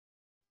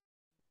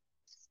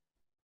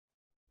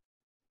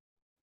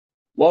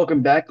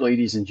Welcome back,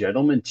 ladies and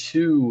gentlemen,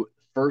 to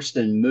First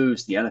and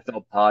Moose, the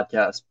NFL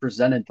podcast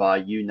presented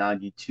by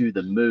U92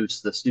 The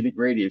Moose, the student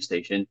radio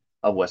station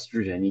of West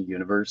Virginia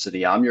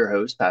University. I'm your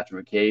host,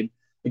 Patrick McCabe,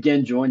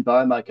 again joined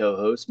by my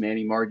co-hosts,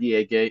 Manny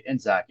Mardiege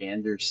and Zach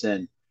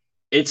Anderson.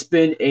 It's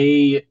been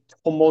a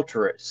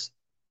tumultuous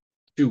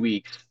 2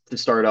 weeks to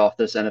start off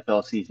this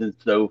NFL season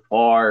so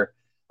far.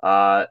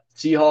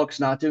 Seahawks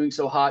not doing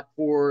so hot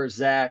for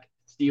Zach.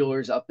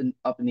 Steelers up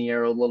in the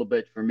air a little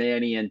bit for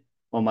Manny, and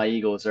well, my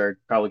Eagles are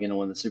probably going to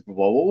win the Super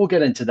Bowl. We'll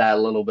get into that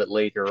a little bit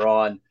later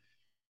on.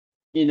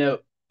 You know,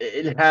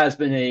 it has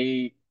been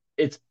a.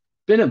 It's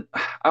been a.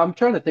 I'm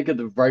trying to think of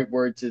the right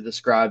word to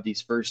describe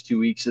these first 2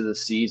 weeks of the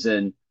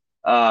season.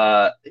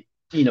 Uh,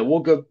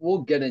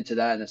 we'll get into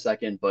that in a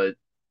second, but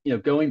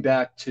going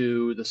back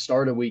to the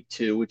start of week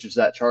two, which was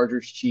that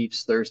Chargers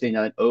Chiefs Thursday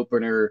night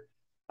opener.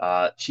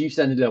 Chiefs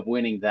ended up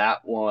winning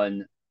that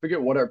one.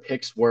 Forget what our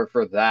picks were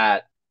for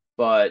that,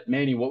 but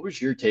Manny, what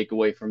was your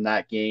takeaway from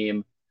that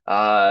game?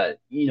 Do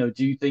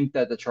you think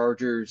that the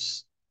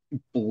Chargers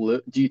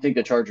do you think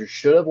the Chargers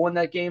should have won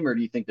that game, or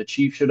do you think the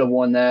Chiefs should have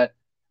won that?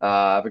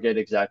 I forget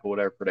exactly what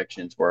our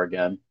predictions were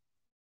again.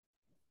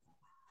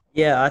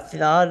 Yeah, I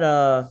thought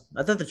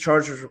the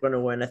Chargers were going to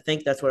win. I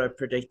think that's what I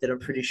predicted. I'm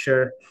pretty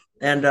sure,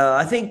 and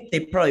I think they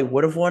probably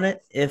would have won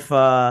it if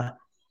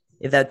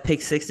that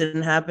pick six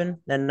didn't happen,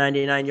 that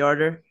 99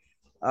 yarder,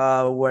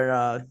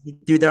 where he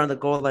threw there on the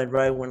goal line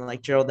right when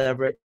like Gerald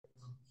Everett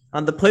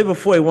on the play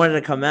before he wanted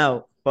to come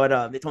out,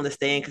 but they told him to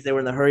stay in because they were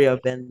in the hurry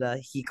up, and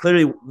he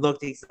clearly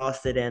looked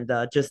exhausted and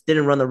just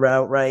didn't run the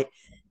route right.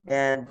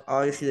 And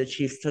obviously the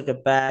Chiefs took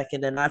it back,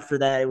 and then after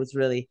that, it was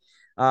really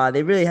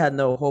they really had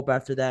no hope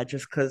after that,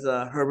 just because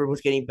Herbert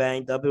was getting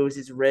banged up. It was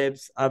his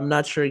ribs. I'm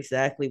not sure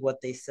exactly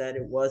what they said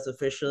it was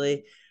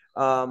officially,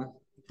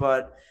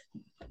 but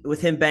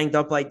with him banged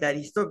up like that,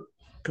 he still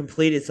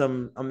completed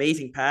some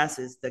amazing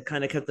passes that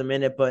kind of kept them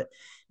in it. But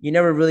you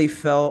never really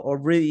felt or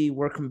really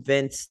were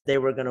convinced they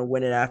were going to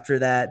win it after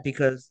that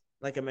because,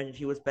 like I mentioned,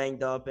 he was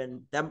banged up,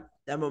 and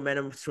that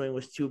momentum swing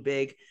was too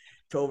big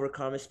to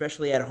overcome,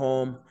 especially at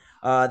home.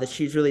 The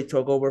Chiefs really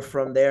took over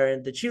from there,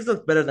 and the Chiefs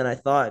looked better than I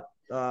thought.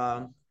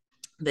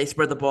 They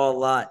spread the ball a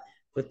lot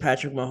with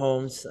Patrick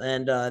Mahomes,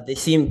 and they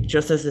seemed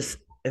just as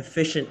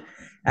efficient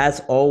as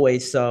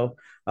always. So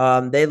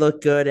they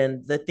look good,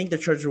 and I think the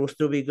Chargers will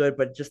still be good,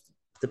 but it just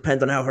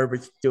depends on how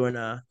Herbert's doing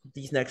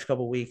these next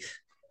couple weeks.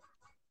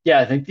 Yeah,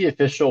 I think the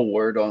official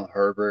word on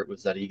Herbert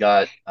was that he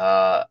got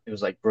it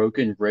was like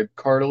broken rib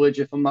cartilage,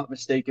 if I'm not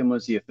mistaken,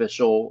 was the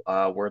official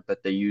word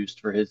that they used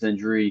for his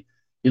injury.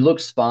 He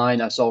looks fine.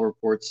 I saw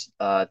reports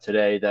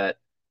today that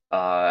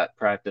at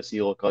practice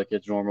he looked like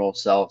his normal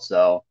self.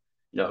 So,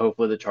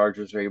 hopefully the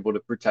Chargers are able to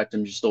protect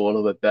him just a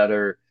little bit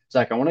better.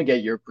 Zach, I want to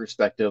get your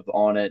perspective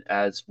on it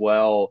as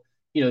well.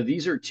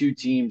 These are two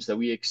teams that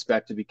we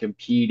expect to be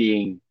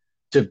competing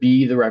to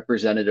be the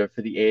representative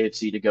for the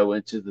AFC to go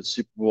into the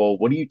Super Bowl.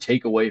 What do you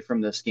take away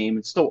from this game?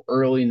 It's still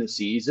early in the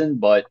season,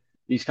 but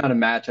these kind of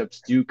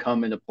matchups do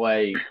come into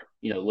play,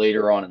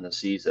 later on in the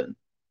season.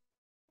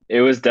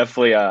 It was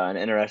definitely an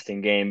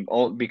interesting game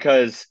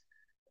because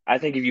I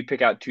think if you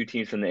pick out two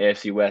teams from the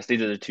AFC West,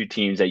 these are the two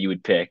teams that you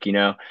would pick,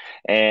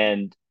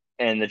 and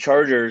the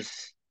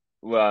Chargers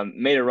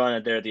made a run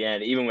at there at the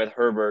end, even with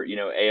Herbert,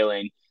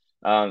 ailing,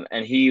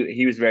 and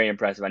he was very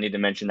impressive. I need to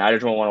mention that. I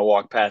just don't want to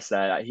walk past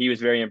that. He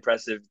was very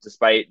impressive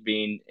despite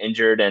being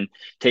injured and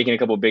taking a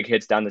couple big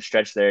hits down the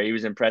stretch there. He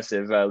was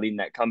impressive leading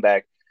that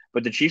comeback,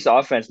 but the Chiefs'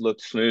 offense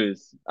looked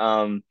smooth.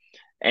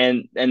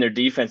 And their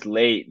defense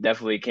late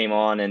definitely came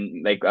on,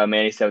 and like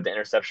Manny said with the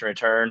interception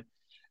return,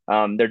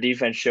 their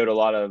defense showed a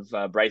lot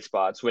of bright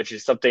spots, which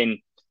is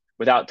something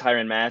without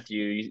Tyrann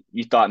Mathieu,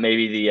 you thought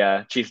maybe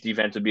the Chiefs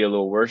defense would be a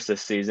little worse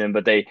this season,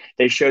 but they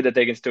showed that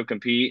they can still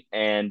compete,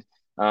 and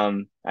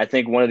I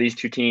think one of these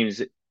two teams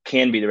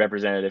can be the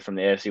representative from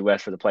the AFC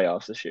West for the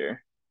playoffs this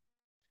year.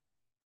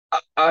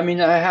 I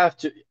mean, I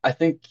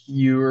think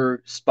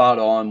you're spot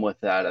on with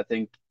that. I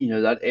think,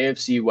 that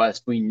AFC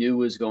West we knew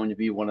was going to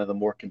be one of the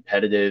more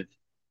competitive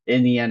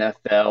in the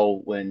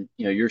NFL when,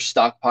 you're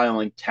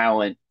stockpiling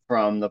talent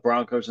from the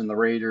Broncos and the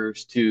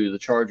Raiders to the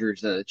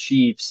Chargers and the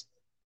Chiefs.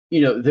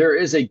 There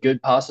is a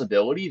good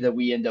possibility that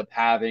we end up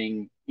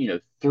having,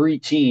 three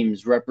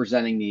teams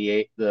representing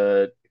the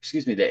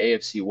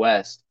AFC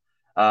West.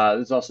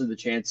 There's also the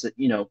chance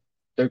that,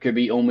 there could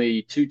be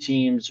only two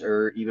teams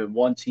or even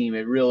one team.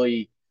 It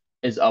really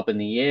is up in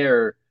the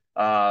air.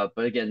 But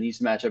again, these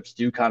matchups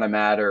do kind of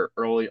matter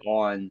early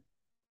on.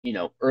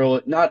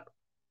 Early, not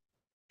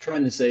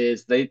trying to say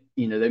is they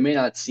may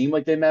not seem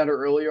like they matter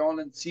earlier on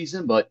in the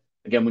season, but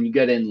again, when you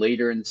get in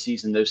later in the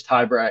season, those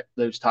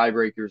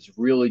tiebreakers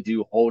really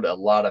do hold a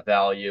lot of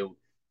value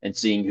in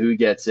seeing who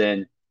gets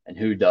in and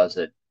who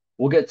doesn't.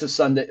 We'll get to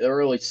the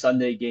early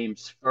Sunday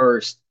games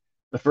first.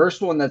 The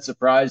first one that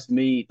surprised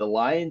me, the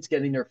Lions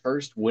getting their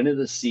first win of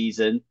the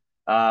season.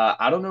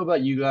 I don't know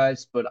about you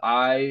guys, but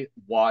I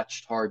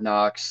watched Hard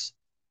Knocks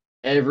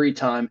every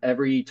time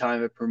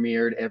it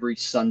premiered, every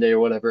Sunday or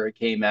whatever it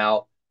came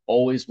out.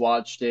 Always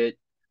watched it.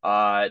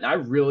 And I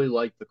really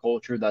like the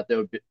culture that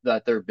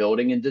they're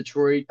building in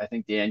Detroit. I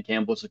think Dan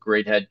Campbell's a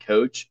great head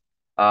coach.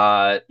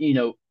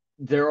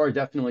 There are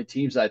definitely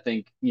teams I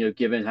think,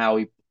 given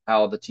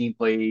how the team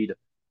played,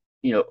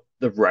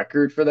 the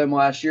record for them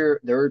last year,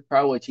 there were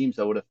probably teams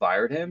that would have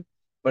fired him.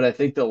 But I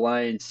think the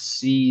Lions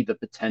see the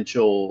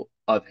potential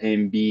of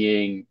him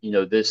being,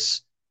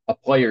 this a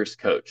player's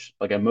coach,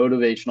 like a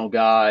motivational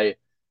guy.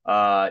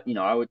 I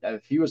would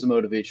if he was a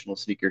motivational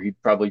speaker,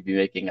 he'd probably be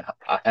making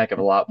a heck of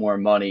a lot more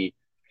money.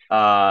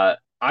 I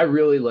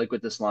really like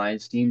what this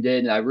Lions team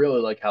did, and I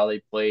really like how they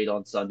played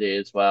on Sunday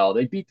as well.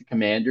 They beat the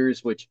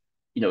Commanders, which,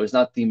 is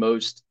not the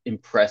most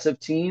impressive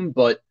team,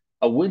 but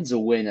a win's a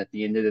win at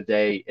the end of the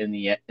day in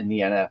the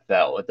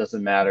NFL. It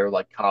doesn't matter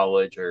like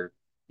college or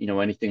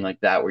anything like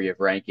that where you have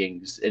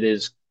rankings. It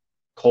is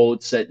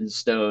cold set in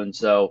stone.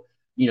 So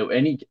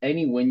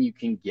any win you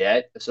can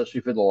get, especially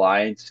for the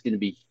Lions, is going to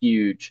be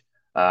huge.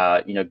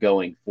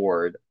 Going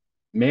forward.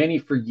 Manny,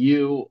 for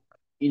you,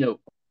 you know,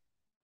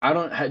 I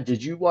don't.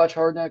 Did you watch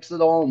Hard Knocks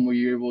at all, and were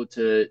you able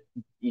to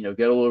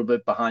get a little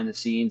bit behind the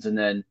scenes, and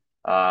then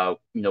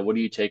what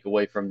do you take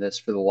away from this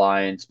for the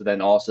Lions, but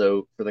then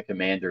also for the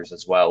Commanders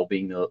as well,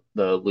 being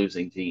the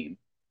losing team?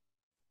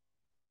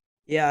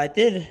 Yeah, I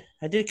did.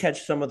 I did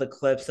catch some of the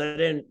clips. I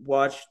didn't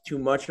watch too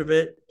much of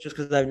it just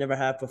because I've never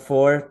had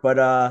before. But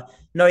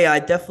no, yeah, I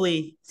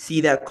definitely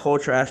see that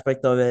culture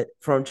aspect of it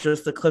from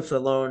just the clips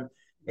alone.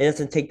 It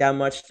doesn't take that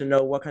much to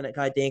know what kind of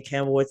guy Dan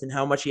Campbell is and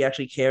how much he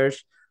actually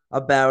cares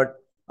about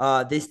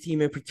this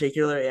team in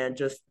particular, and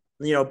just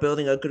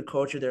building a good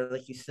culture there,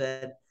 like you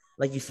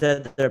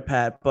said there,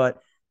 Pat.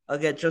 But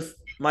again, just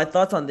my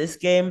thoughts on this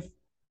game.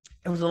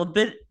 It was a little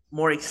bit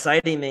more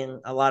exciting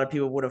than a lot of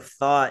people would have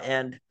thought,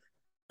 and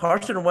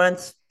Carson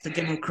Wentz, to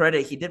give him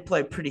credit, he did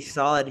play pretty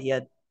solid. He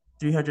had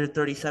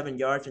 337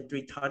 yards and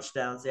 3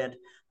 touchdowns. And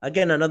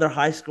again, another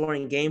high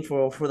scoring game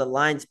for the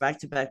Lions. Back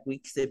to back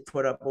weeks, they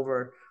put up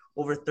over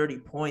 30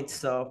 points.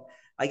 So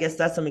I guess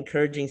that's some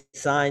encouraging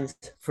signs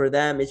for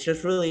them. It's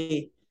just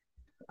really,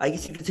 I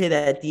guess you could say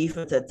that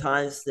defense at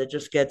times that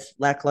just gets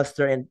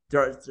lackluster, and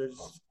there's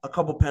a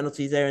couple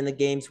penalties there in the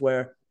games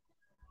where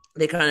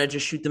they kind of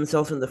just shoot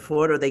themselves in the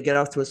foot, or they get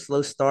off to a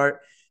slow start,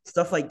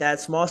 stuff like that,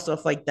 small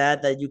stuff like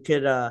that that you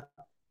could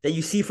that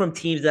you see from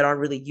teams that aren't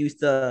really used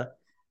to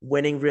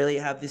winning, really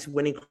have this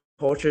winning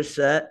culture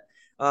set.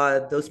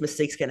 Those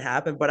mistakes can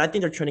happen, but I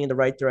think they're trending in the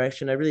right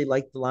direction. I really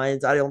like the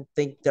Lions. I don't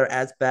think they're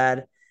as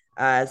bad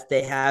as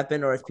they have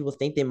been, or as people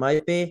think they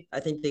might be. I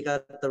think they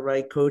got the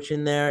right coach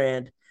in there,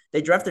 and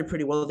they drafted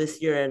pretty well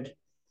this year. And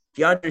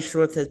DeAndre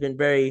Swift has been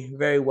very,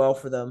 very well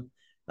for them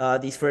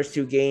these first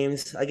two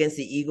games against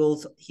the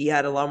Eagles. He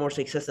had a lot more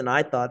success than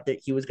I thought that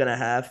he was going to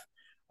have,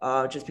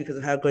 just because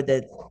of how good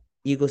that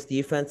Eagles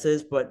defense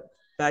is. But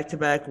back to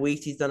back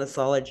weeks, he's done a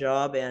solid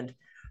job, and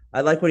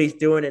I like what he's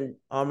doing. And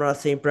Amara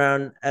St.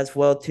 Brown as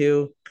well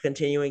too,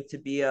 continuing to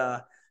be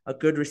a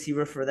good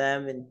receiver for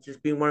them and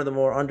just being one of the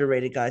more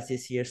underrated guys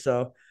this year.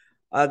 So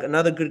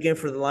another good game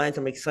for the Lions.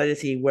 I'm excited to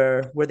see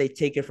where they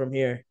take it from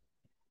here.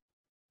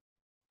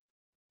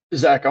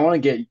 Zach, I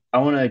want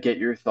to get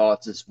your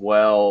thoughts as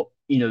well.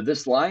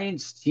 This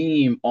Lions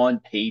team on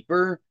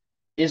paper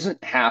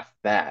isn't half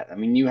bad. I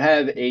mean, you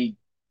have a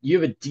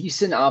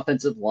decent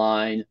offensive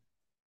line,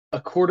 a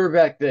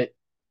quarterback that,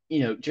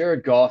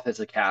 Jared Goff has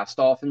a cast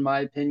off in my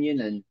opinion,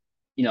 and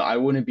I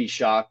wouldn't be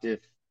shocked if,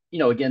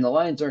 again, the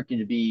Lions aren't going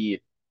to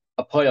be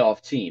a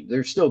playoff team.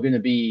 They're still going to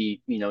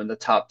be, in the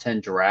top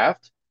 10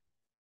 draft.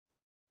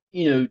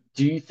 Do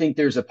you think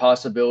there's a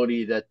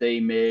possibility that they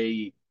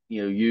may,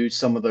 use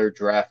some of their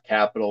draft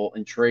capital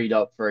and trade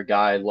up for a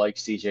guy like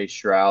CJ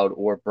Stroud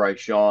or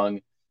Bryce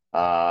Young,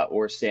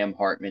 or Sam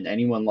Hartman,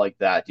 anyone like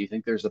that? Do you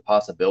think there's a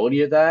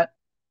possibility of that?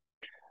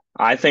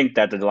 I think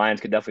that the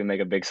Lions could definitely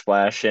make a big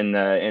splash in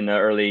the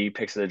early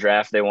picks of the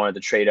draft. They wanted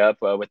to trade up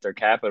with their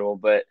capital,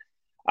 but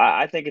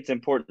I think it's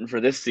important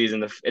for this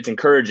season. It's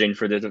encouraging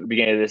for the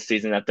beginning of this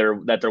season that they're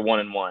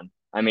 1-1.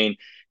 I mean,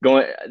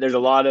 going there's a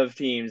lot of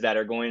teams that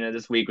are going into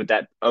this week with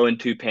that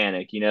 0-2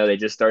 panic. They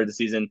just started the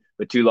season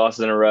with two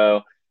losses in a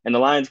row, and the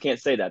Lions can't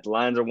say that. The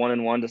Lions are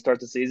 1-1 to start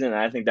the season,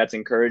 and I think that's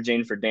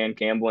encouraging for Dan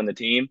Campbell and the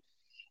team.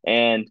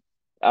 And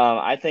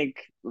I think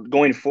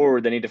going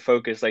forward, they need to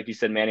focus, like you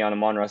said, Manny, on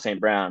Amon-Ra St.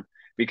 Brown,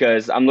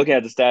 because I'm looking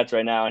at the stats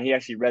right now, and he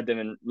actually led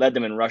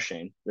them in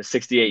rushing with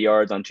 68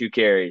 yards on two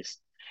carries,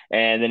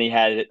 and then he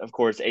had, of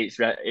course, eight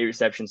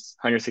receptions,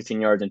 116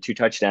 yards, and two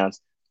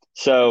touchdowns.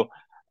 So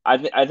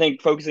I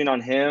think focusing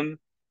on him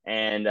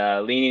and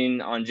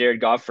leaning on Jared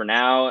Goff for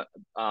now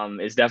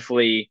is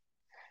definitely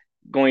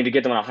going to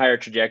get them on a higher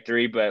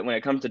trajectory. But when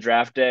it comes to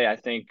draft day, I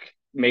think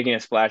making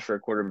a splash for a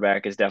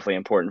quarterback is definitely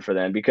important for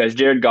them, because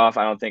Jared Goff,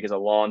 I don't think, is a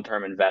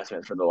long-term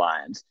investment for the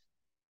Lions.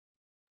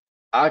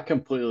 I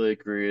completely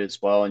agree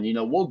as well. And,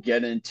 we'll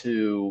get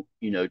into,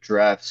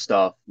 draft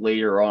stuff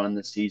later on in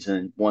the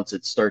season once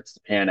it starts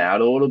to pan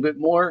out a little bit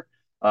more.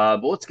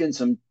 But let's get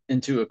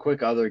into a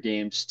quick other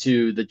games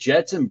too. The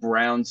Jets and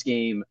Browns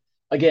game,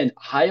 again,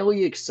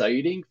 highly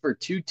exciting for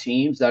two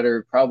teams that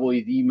are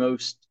probably the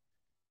most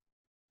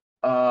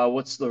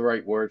what's the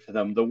right word for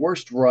them? The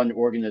worst run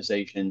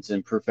organizations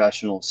in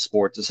professional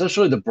sports,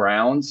 especially the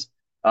Browns,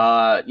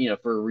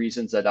 for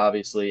reasons that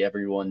obviously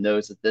everyone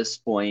knows at this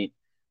point.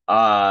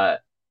 Uh,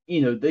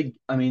 they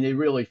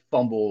really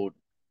fumbled,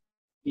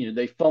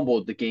 they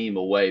fumbled the game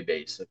away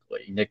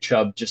basically. Nick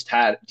Chubb just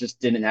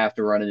didn't have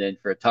to run it in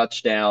for a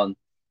touchdown.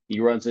 He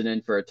runs it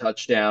in for a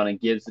touchdown and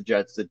gives the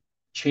Jets a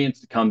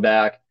chance to come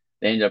back.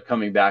 They end up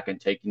coming back and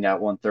taking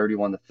that one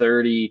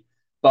 31-30.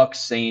 Bucks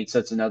Saints,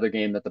 that's another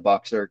game that the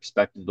Bucks are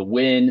expected to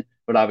win,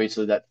 but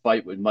obviously that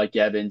fight with Mike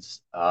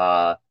Evans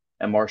and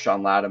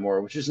Marshawn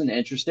Lattimore, which is an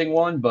interesting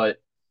one,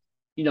 but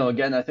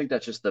again, I think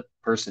that's just the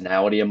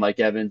personality of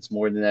Mike Evans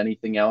more than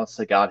anything else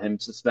that got him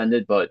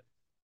suspended. But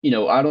I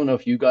don't know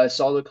if you guys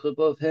saw the clip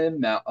of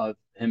him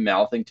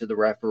mouthing to the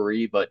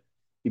referee, but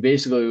he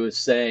basically was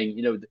saying,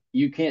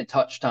 you can't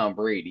touch Tom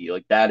Brady.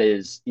 Like that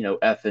is,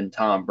 effing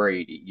Tom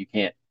Brady. You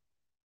can't.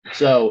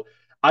 So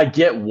I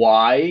get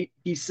why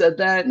he said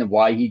that and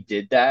why he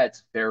did that.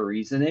 It's fair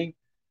reasoning.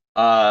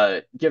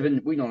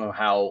 Given we don't know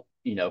how,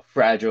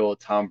 fragile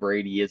Tom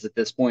Brady is at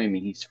this point. I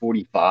mean, he's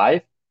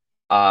 45.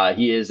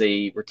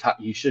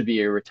 He should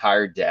be a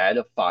retired dad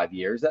of 5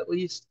 years at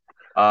least.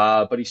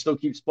 But he still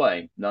keeps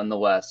playing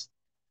nonetheless.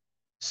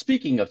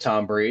 Speaking of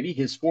Tom Brady,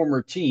 his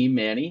former team,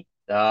 Manny,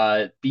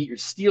 beat your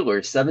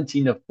Steelers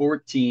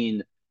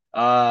 17-14.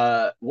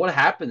 What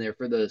happened there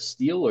for the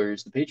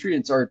Steelers? The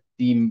Patriots are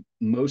the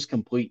most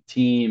complete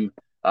team.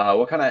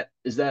 What kind of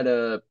is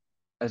that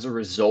as a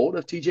result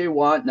of TJ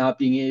Watt not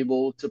being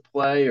able to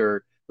play,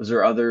 or was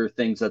there other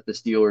things that the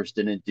Steelers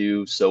didn't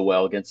do so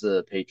well against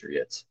the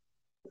Patriots?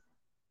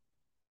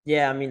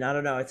 Yeah, I mean, I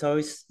don't know. It's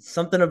always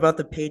something about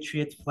the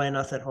Patriots playing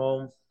us at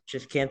home.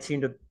 Just can't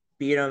seem to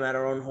beat them at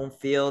our own home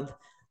field.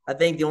 I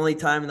think the only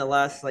time in the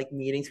last like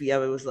meetings we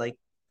have it was like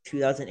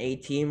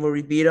 2018 where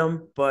we beat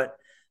them. But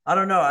I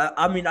don't know.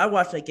 I mean, I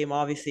watched that game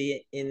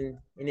obviously in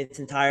its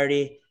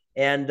entirety,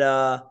 and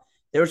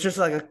there was just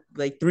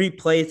like three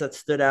plays that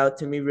stood out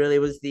to me. Really, it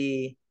was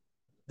the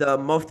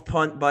muffed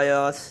punt by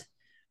us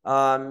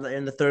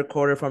in the third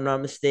quarter, if I'm not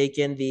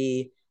mistaken.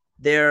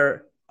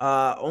 Their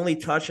only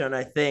touchdown,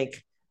 I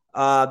think,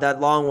 that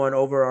long one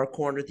over our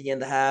corner at the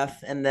end of the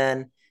half, and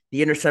then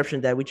the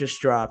interception that we just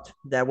dropped,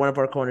 that one of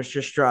our corners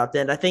just dropped.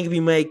 And I think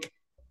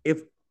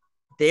if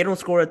they don't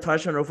score a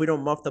touchdown, or if we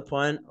don't muff the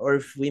punt, or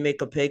if we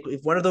make a pick,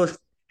 if one of those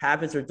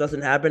happens or it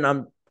doesn't happen,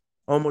 I'm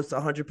almost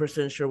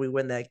 100% sure we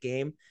win that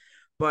game.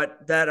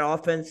 But that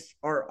offense,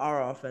 or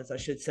our offense, I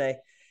should say,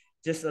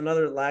 just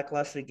another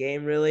lackluster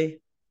game,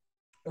 really.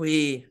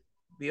 We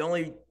we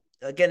only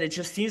again, it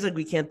just seems like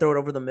we can't throw it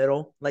over the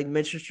middle. Like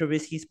Mitchell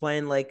Trubisky's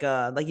playing like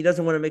he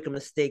doesn't want to make a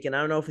mistake, and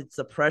I don't know if it's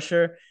the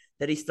pressure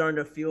that he's starting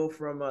to feel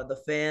from the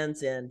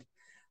fans and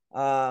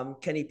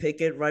Kenny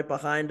Pickett right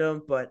behind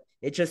him, but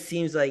it just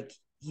seems like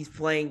he's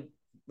playing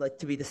like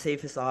to be the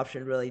safest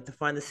option, really, to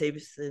find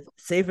the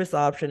safest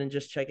option and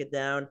just check it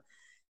down.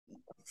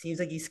 It seems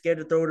like he's scared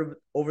to throw it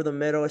over the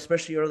middle,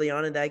 especially early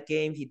on in that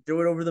game. He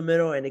threw it over the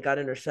middle and it got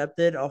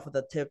intercepted off of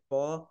the tip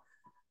ball.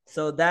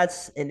 So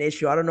that's an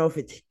issue. I don't know if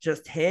it's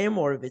just him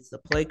or if it's the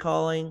play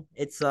calling.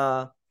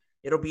 It'll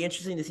be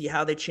interesting to see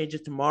how they change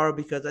it tomorrow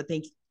because I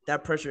think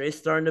that pressure is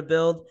starting to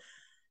build.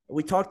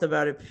 We talked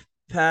about it,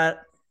 Pat.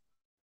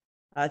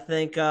 I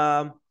think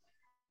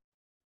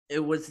it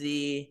was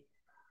the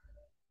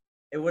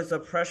it was the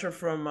pressure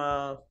from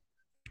I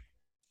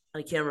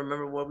can't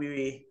remember what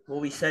we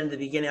said in the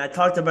beginning. I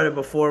talked about it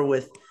before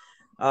with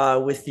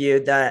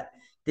you that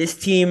this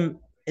team,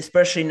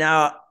 especially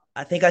now,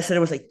 I think I said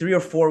it was like 3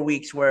 or 4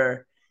 weeks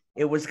where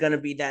it was going to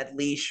be that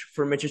leash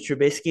for Mitchell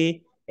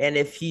Trubisky. And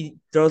if he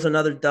throws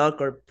another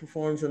duck or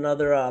performs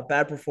another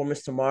bad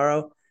performance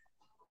tomorrow,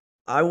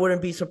 I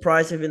wouldn't be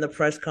surprised if in the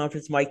press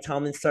conference Mike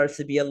Tomlin starts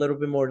to be a little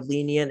bit more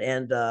lenient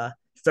and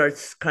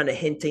starts kind of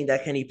hinting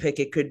that Kenny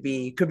Pickett could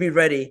be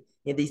ready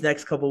in these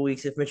next couple of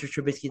weeks if Mitchell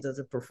Trubisky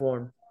doesn't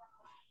perform.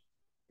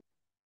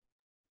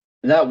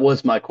 And that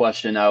was my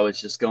question I was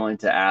just going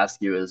to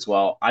ask you as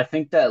well. I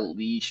think that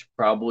leash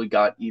probably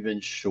got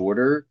even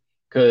shorter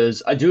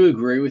because I do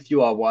agree with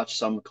you. I watched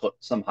some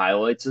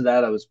highlights of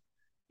that. I was,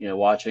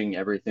 watching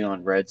everything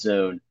on Red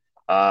Zone.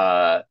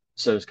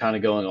 So it's kind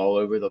of going all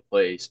over the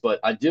place. But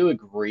I do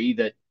agree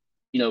that,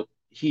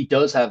 he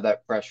does have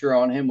that pressure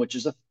on him, which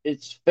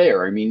it's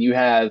fair. I mean, you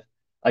have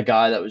a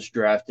guy that was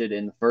drafted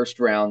in the first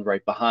round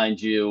right behind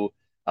you.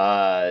 You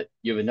have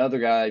another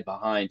guy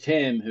behind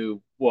him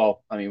who,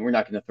 well, I mean, we're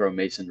not going to throw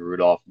Mason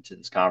Rudolph into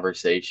this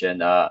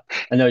conversation. I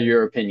know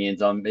your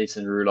opinions on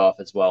Mason Rudolph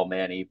as well,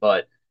 Manny,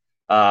 but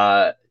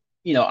uh,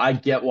 I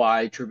get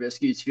why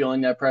Trubisky is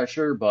feeling that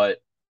pressure,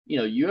 but you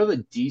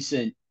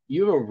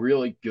have a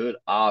really good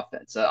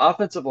offense. The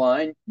offensive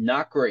line,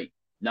 not great,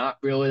 not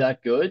really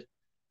that good.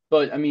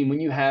 But I mean, when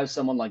you have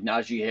someone like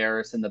Najee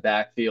Harris in the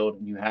backfield,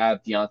 and you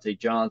have Deontay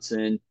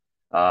Johnson,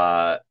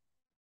 uh,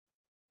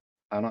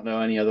 I don't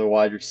know any other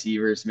wide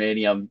receivers,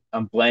 Manny. I'm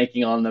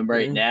blanking on them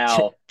right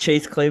now.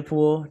 Chase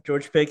Claypool,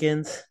 George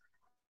Pickens.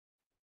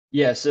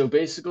 Yeah, so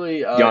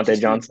basically, Deontay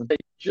Johnson.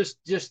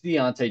 just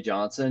Deontay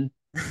Johnson.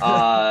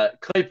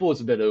 Claypool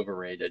is a bit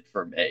overrated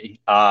for me.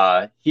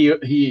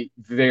 He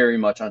very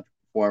much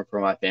underperformed for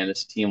my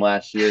fantasy team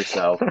last year,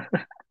 so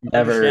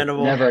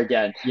Understandable. never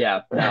again.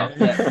 Yeah, no,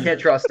 can't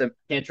trust him.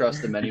 Can't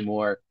trust him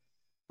anymore.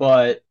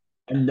 But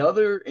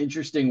another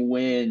interesting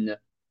win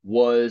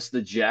was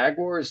the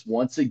Jaguars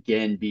once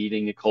again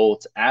beating the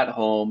Colts at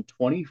home,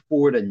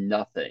 24 to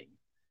nothing.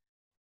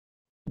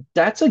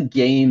 That's a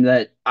game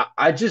that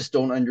I just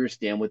don't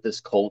understand with this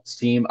Colts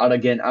team. And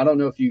again, I don't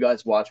know if you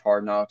guys watch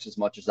Hard Knocks as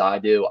much as I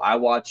do. I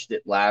watched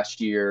it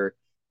last year.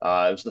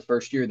 It was the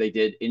first year they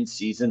did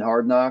in-season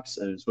Hard Knocks.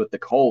 And it was with the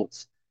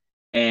Colts.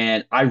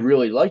 And I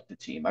really liked the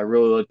team. I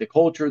really liked the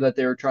culture that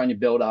they were trying to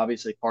build.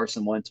 Obviously,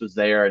 Carson Wentz was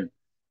there. And,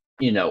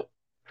 you know,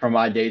 from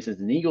my days as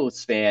an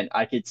Eagles fan,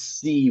 I could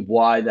see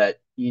why that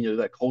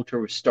culture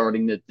was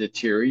starting to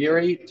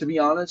deteriorate, to be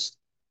honest.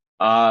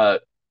 Uh,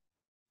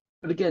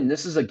 but again,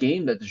 this is a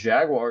game that the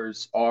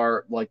Jaguars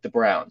are like the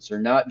Browns. They're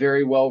not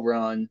very well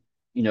run.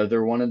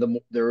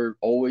 They're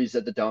always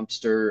at the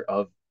dumpster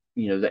of,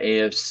 the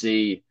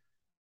AFC.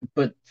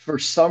 But for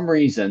some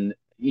reason,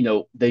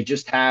 they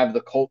just have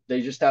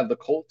the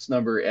Colts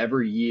number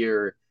every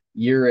year,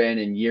 year in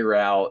and year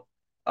out.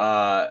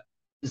 Uh,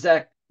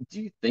 Zach,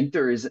 do you think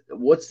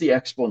what's the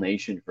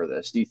explanation for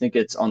this? Do you think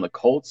it's on the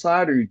Colts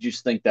side, or you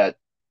just think that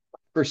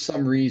for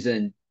some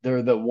reason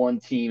they're the one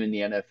team in the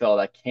NFL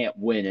that can't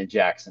win in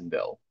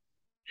Jacksonville?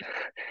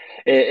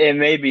 It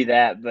may be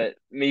that, but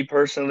me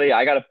personally,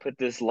 I got to put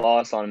this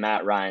loss on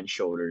Matt Ryan's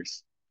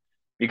shoulders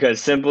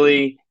because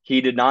simply he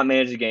did not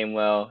manage the game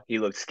well. He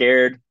looked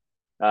scared.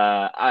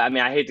 I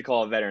mean, I hate to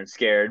call a veteran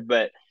scared,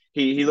 but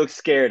he looked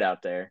scared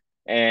out there,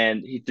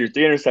 and he threw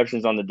three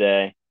interceptions on the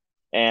day,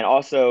 and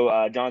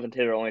also Jonathan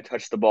Taylor only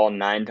touched the ball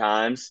 9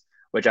 times,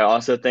 which I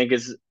also think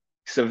is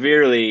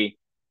severely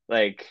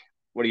like,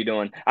 what are you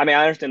doing? I mean,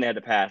 I understand they had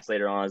to pass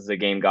later on as the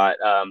game got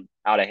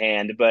out of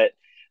hand, but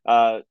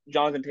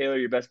Jonathan Taylor,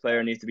 your best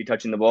player, needs to be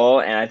touching the ball,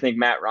 and I think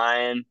Matt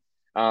Ryan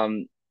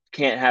um,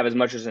 can't have as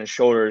much as his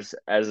shoulders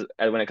as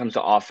when it comes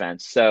to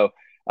offense. So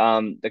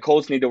the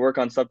Colts need to work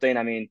on something.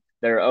 I mean,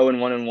 they're 0 and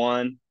 1 and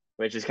 1,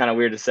 which is kind of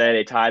weird to say.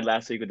 They tied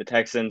last week with the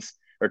Texans,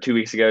 or 2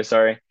 weeks ago,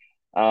 sorry.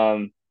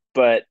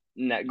 But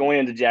going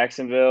into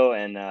Jacksonville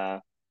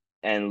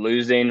and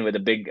losing with a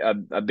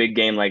big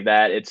game like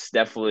that, it's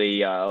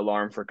definitely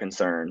alarm for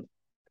concern.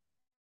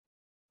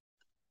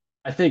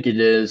 I think it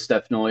is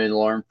definitely an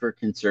alarm for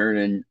concern.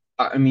 And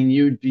I mean,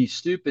 you'd be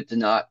stupid to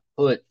not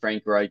put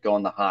Frank Reich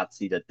on the hot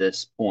seat at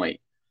this point.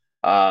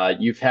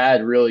 You've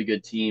had really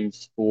good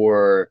teams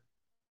for,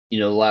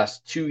 the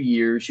last 2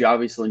 years. You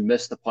obviously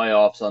missed the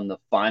playoffs on the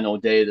final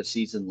day of the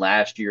season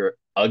last year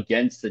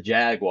against the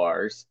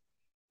Jaguars.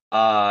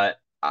 I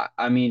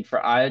mean,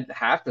 I'd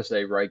have to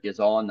say Reich is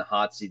on the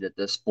hot seat at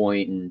this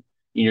point, and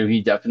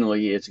he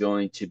definitely is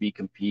going to be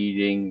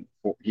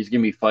he's going to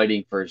be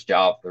fighting for his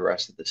job for the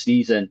rest of the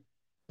season.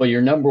 But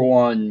the number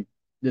one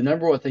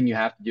thing you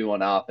have to do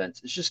on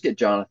offense is just get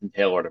Jonathan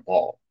Taylor the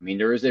ball. I mean,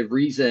 there is a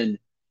reason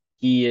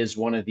he is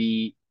one of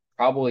the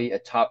probably a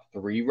top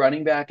three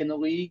running back in the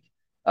league.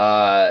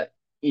 Uh,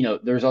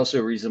 there's also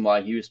a reason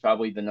why he was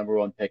probably the number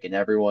one pick in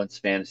everyone's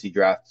fantasy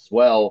draft as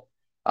well,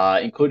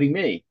 including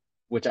me,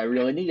 which I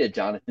really needed,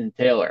 Jonathan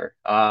Taylor.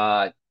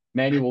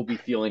 Manny will be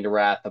feeling the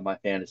wrath of my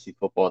fantasy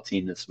football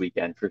team this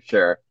weekend for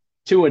sure.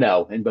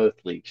 2-0 in both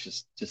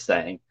leagues, just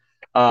saying.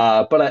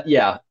 But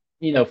yeah,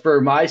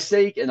 for my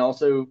sake and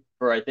also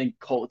for I think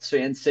Colts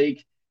fans'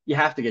 sake, you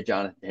have to get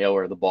Jonathan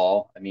Taylor the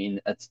ball. I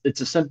mean,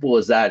 it's as simple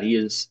as that. He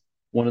is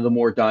one of the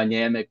more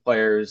dynamic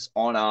players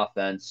on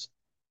offense,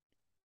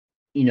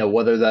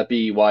 whether that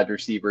be wide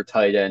receiver,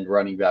 tight end,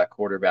 running back,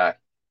 quarterback.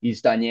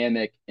 He's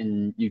dynamic,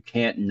 and you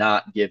can't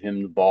not give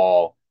him the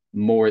ball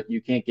more.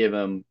 You can't give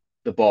him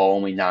the ball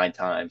only 9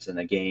 times in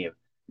a game.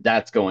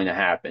 That's going to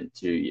happen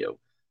to you.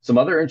 Some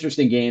other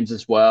interesting games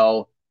as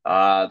well.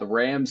 The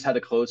Rams had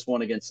a close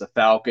one against the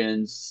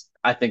Falcons.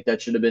 I think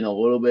that shouldn't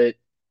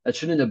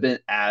have been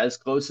as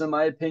close in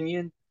my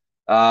opinion.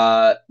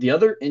 The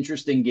other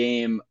interesting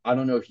game, I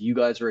don't know if you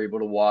guys were able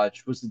to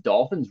watch, was the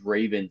Dolphins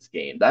Ravens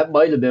game. That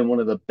might have been one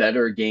of the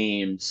better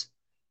games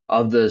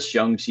of this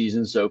young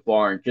season so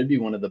far and could be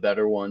one of the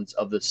better ones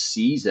of the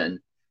season.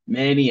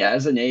 Manny,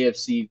 as an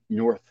AFC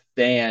North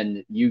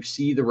fan, you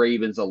see the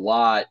Ravens a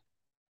lot.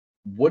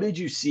 What did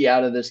you see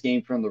out of this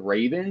game from the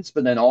Ravens?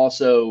 But then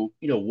also,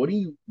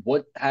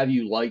 what have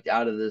you liked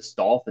out of this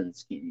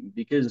Dolphins team?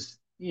 Because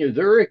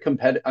they're a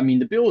competitive. I mean,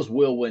 the Bills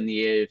will win the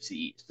AFC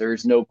East.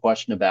 There's no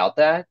question about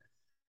that.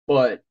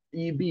 But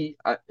you'd be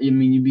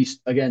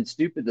again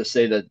stupid to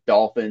say that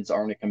Dolphins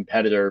aren't a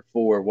competitor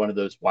for one of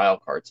those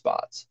wild card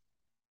spots.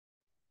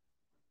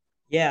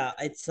 Yeah,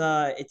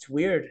 it's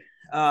weird.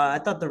 I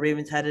thought the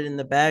Ravens had it in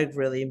the bag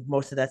really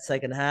most of that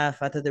second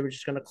half. I thought they were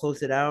just gonna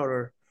close it out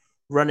or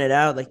run it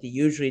out like they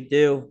usually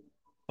do.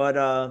 But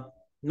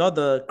no,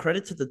 the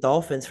credit to the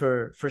Dolphins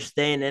for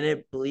staying in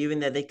it,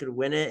 believing that they could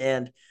win it,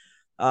 and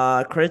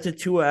credit to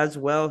Tua as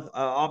well.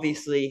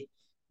 Obviously,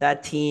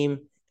 that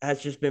team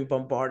has just been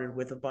bombarded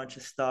with a bunch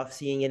of stuff,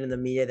 seeing it in the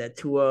media that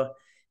Tua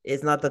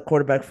is not the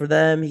quarterback for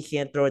them. He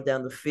can't throw it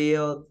down the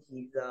field.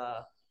 He's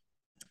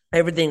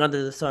everything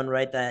under the sun,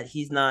 right? That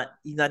he's not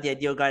the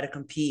ideal guy to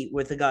compete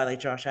with a guy like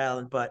Josh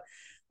Allen. But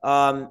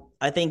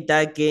I think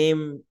that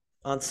game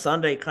on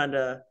Sunday kind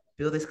of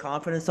build his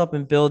confidence up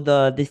and build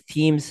this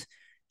team's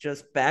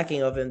just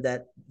backing of him.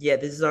 That yeah,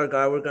 this is our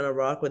guy. We're gonna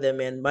rock with him.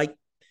 And Mike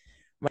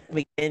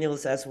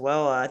McDaniel's as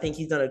well. I think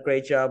he's done a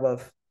great job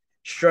of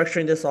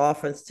structuring this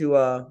offense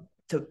to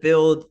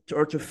build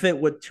or to fit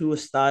what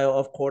Tua's style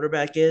of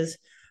quarterback is.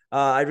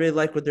 I really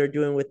like what they're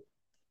doing with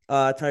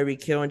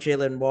Tyreek Hill and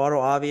Jalen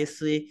Waddle.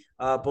 Obviously,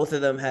 both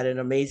of them had an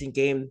amazing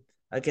game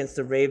against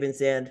the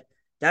Ravens, and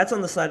that's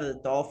on the side of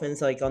the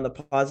Dolphins, like on the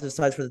positive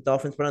side for the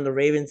Dolphins. But on the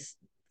Ravens,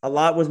 a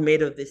lot was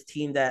made of this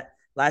team that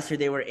last year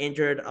they were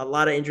injured, a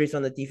lot of injuries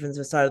on the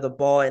defensive side of the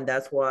ball, and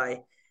that's why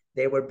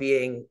they were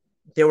being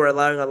they were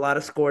allowing a lot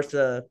of scores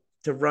to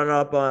run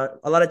up on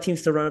a lot of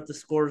teams to run up the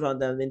scores on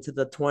them into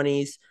the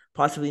 20s,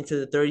 possibly into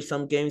the 30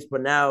 some games.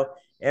 But now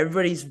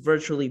everybody's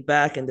virtually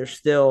back and they're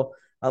still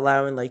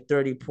allowing like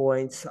 30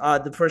 points.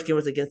 The first game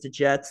was against the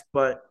Jets,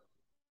 but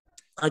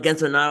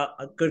against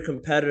a good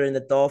competitor in the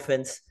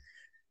Dolphins,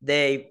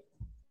 they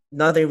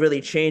nothing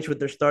really changed with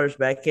their starters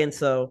back in.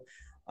 So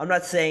I'm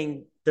not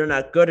saying they're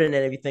not good in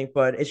anything,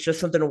 but it's just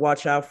something to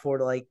watch out for,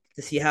 like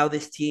to see how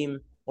this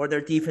team or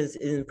their defense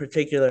in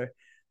particular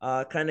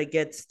kind of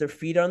gets their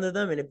feet under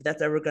them, and if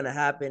that's ever going to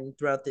happen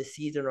throughout this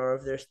season, or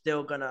if they're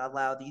still going to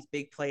allow these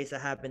big plays to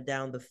happen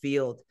down the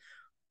field.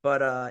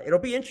 But it'll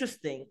be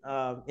interesting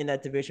in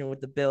that division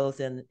with the Bills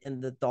and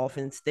the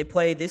Dolphins. They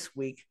play this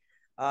week.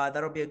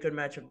 That'll be a good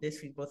matchup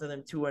this week. Both of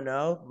them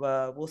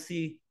 2-0. We'll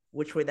see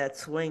which way that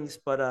swings,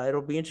 but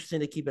it'll be interesting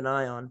to keep an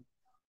eye on.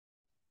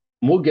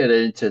 We'll get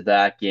into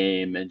that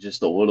game in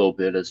just a little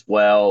bit as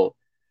well.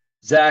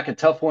 Zach, a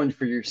tough one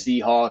for your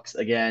Seahawks.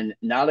 Again,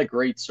 not a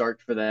great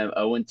start for them.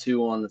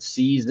 0-2 on the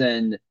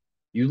season.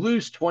 You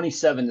lose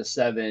 27 to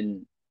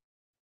 7.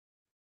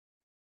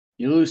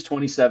 You lose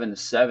 27 to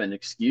 7,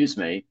 excuse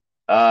me.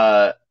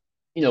 Uh,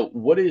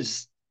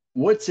 what's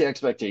the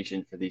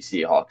expectation for these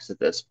Seahawks at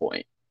this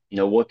point?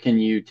 What can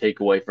you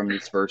take away from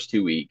these first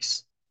 2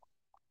 weeks?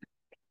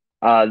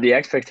 The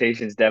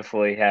expectations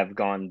definitely have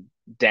gone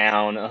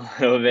down a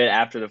little bit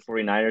after the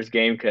 49ers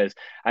game because,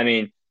 I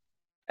mean,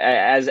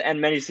 as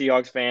and many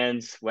Seahawks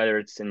fans, whether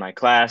it's in my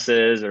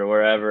classes or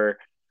wherever,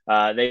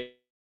 they've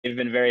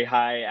been very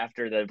high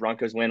after the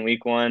Broncos win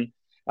week one,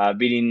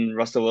 beating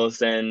Russell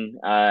Wilson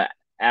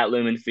at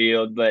Lumen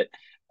Field. But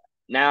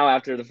now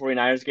after the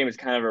 49ers game, it's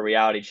kind of a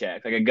reality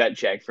check, like a gut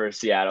check for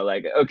Seattle.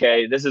 Like,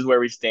 okay, this is where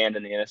we stand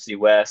in the NFC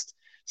West.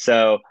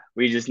 So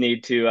we just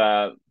need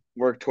to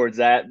work towards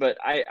that. But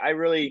I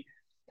really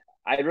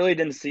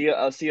didn't see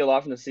a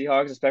lot from the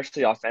Seahawks,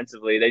 especially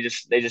offensively. They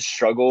just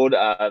struggled.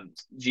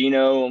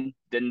 Geno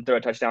didn't throw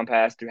a touchdown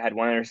pass. Had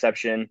one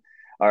interception.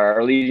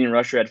 Our leading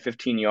rusher had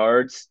 15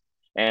 yards.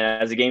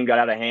 And as the game got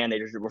out of hand, they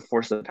just were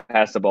forced to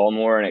pass the ball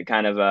more, and it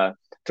kind of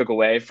took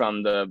away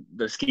from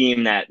the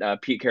scheme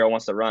that Pete Carroll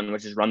wants to run,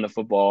 which is run the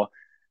football.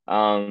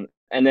 And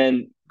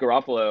then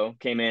Garoppolo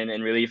came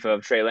in relief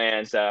of Trey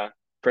Lance.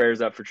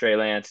 Prayers up for Trey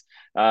Lance.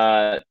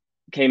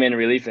 Came in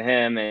relief of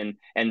him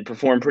and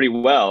performed pretty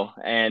well,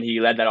 and he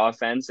led that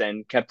offense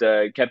and kept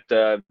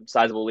a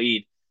sizable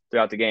lead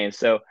throughout the game.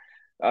 So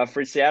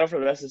for Seattle for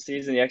the rest of the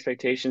season, the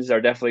expectations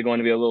are definitely going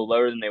to be a little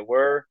lower than they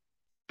were,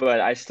 but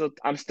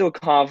I'm still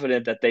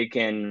confident that they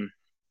can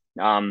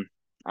I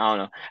don't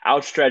know,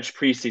 outstretch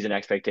preseason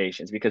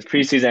expectations because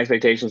preseason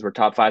expectations were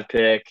top five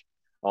pick,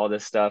 all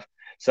this stuff.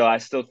 So I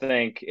still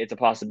think it's a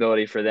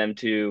possibility for them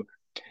to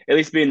at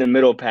least be in the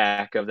middle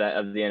pack of the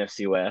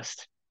NFC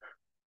West.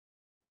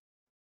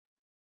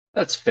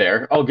 That's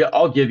fair.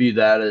 I'll give you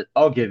that.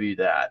 I'll give you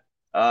that.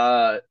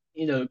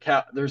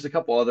 There's a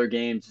couple other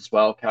games as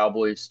well.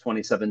 Cowboys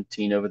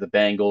 2017 over the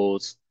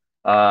Bengals.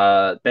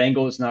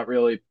 Bengals not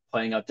really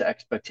playing up to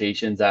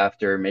expectations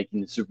after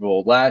making the Super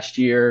Bowl last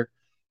year.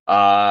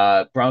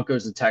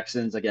 Broncos and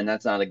Texans, again,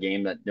 that's not a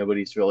game that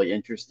nobody's really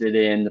interested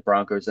in. The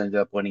Broncos ended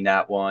up winning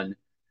that one.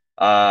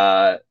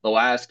 The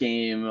last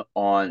game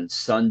on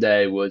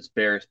Sunday was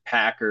Bears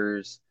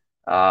Packers.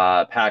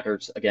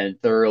 Packers again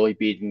thoroughly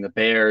beating the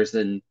Bears,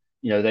 and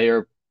they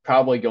are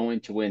probably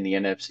going to win the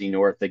NFC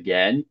North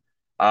again.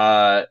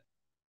 Uh,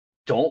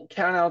 don't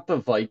count out the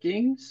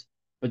Vikings,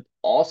 but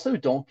also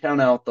don't count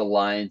out the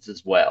Lions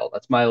as well.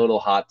 That's my little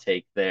hot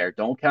take there.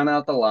 Don't count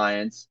out the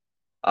Lions,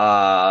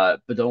 but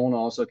don't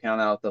also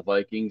count out the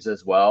Vikings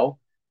as well.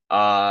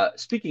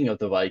 Speaking of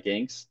the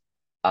Vikings,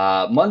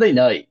 Monday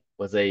night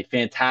was a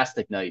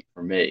fantastic night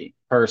for me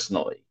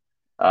personally.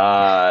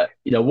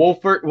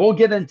 We'll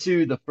get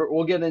into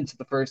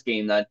the first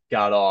game that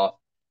got off.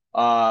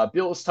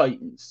 Bills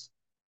Titans.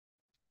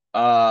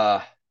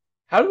 Uh,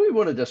 how do we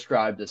want to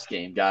describe this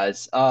game,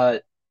 guys? Do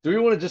we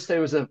want to just say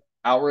it was an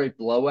outright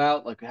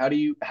blowout? Like, how do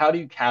you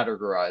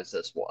categorize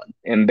this one?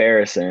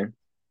 Embarrassing.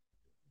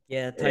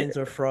 Yeah, Titans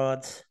are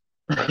frauds.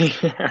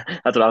 That's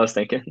what I was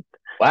thinking.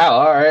 Wow.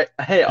 All right.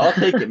 Hey, I'll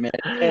take it, man.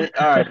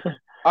 All right.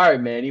 All right,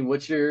 Manny. Why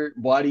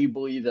do you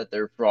believe that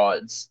they're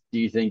frauds? Do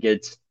you think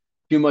it's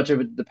too much of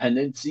a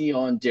dependency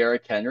on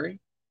Derrick Henry?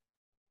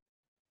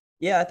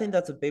 Yeah, I think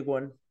that's a big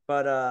one.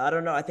 But I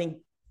don't know. I think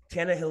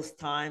Tannehill's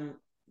time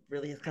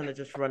really has kind of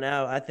just run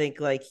out. I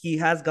think like he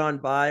has gone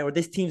by, or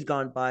this team's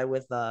gone by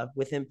with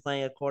him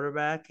playing a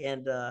quarterback,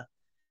 and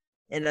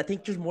I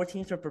think just more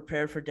teams are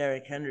prepared for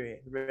Derrick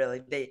Henry.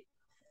 Really, they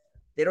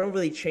don't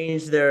really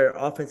change their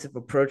offensive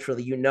approach.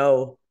 Really,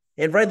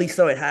 and rightly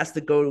so. It has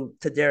to go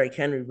to Derrick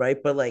Henry, right?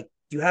 But like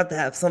you have to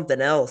have something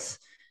else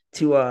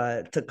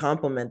to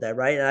complement that,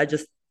 right? And I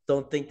just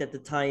don't think that the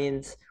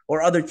Titans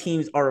or other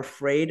teams are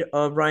afraid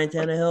of Ryan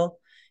Tannehill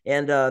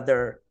and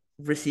their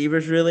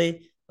receivers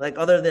really. Like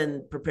other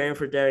than preparing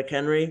for Derrick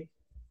Henry,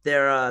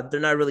 they're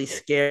not really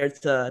scared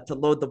to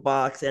load the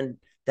box and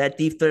that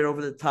deep threat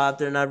over the top.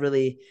 They're not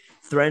really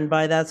threatened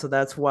by that, so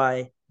that's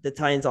why the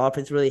Titans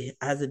offense really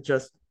hasn't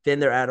just been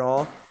there at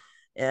all.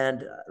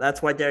 And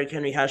that's why Derrick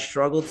Henry has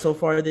struggled so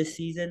far this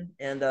season.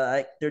 And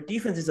their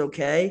defense is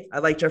okay. I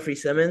like Jeffrey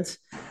Simmons.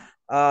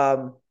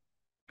 Um,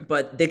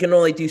 but they can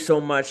only do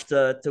so much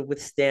to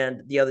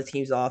withstand the other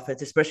team's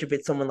offense, especially if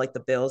it's someone like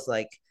the Bills.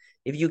 Like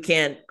if you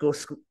can't go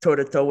toe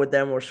to toe with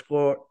them or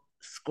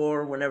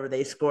score whenever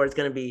they score, it's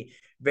going to be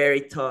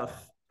very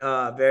tough,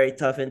 very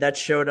tough. And that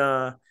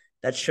showed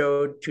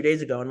 2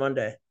 days ago on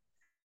Monday.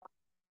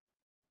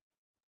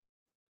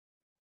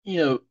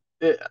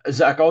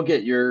 Zach, I'll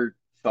get your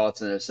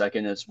thoughts in a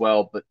second as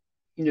well, but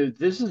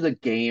this is a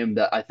game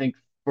that I think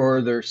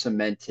further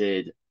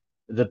cemented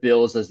the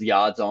Bills as the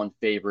odds-on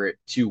favorite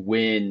to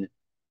win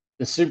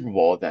the Super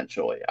Bowl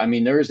eventually. I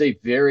mean, there is a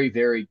very,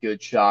 very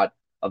good shot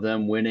of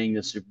them winning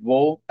the Super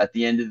Bowl at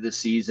the end of the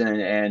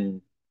season.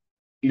 And,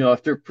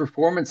 after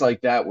performance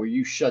like that, where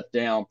you shut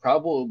down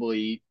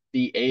probably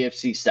the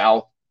AFC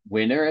South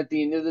winner at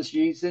the end of the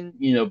season,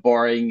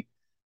 barring,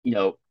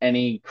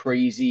 any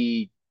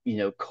crazy,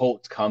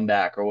 Colts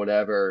comeback or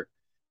whatever,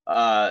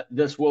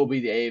 this will be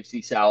the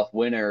AFC South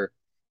winner.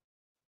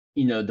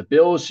 The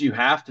Bills, you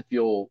have to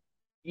feel,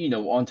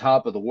 on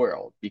top of the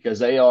world because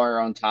they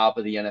are on top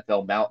of the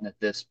NFL mountain at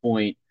this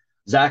point.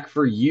 Zach,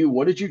 for you,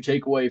 what did you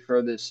take away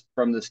from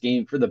this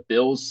game for the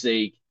Bills'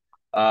 sake?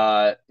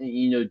 Do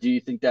you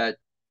think that,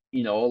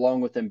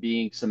 along with them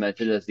being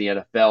cemented as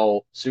the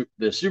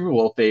the Super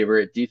Bowl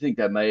favorite, do you think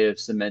that may have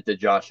cemented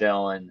Josh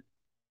Allen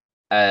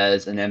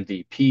as an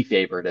MVP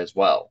favorite as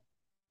well?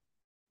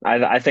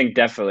 I think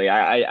definitely.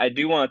 I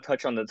do want to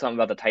touch on something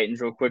about the Titans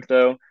real quick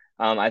though.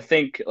 I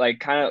think like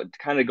kind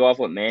of go off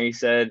what Manny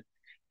said.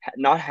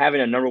 Not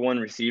having a number one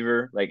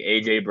receiver like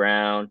AJ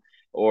Brown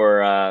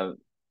or I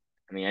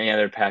mean any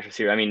other pass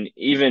receiver. I mean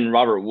even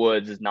Robert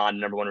Woods is not a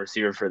number one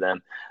receiver for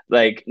them.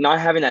 Like not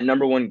having that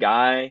number one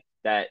guy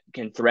that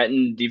can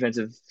threaten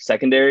defensive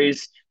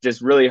secondaries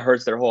just really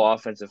hurts their whole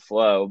offensive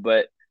flow.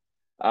 But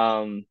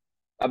um,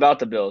 about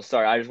the Bills,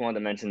 sorry, I just wanted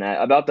to mention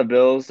that about the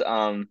Bills.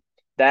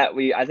 That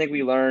I think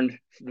we learned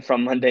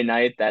from Monday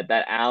night that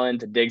Allen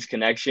to Diggs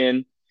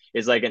connection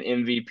is like an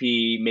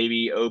MVP,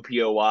 maybe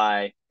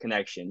OPOY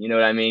connection. You know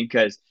what I mean?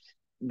 Because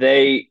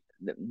they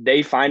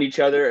they find each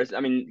other.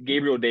 I mean,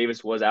 Gabriel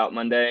Davis was out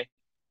Monday,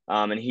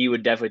 and he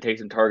would definitely take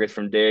some targets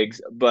from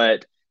Diggs,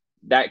 but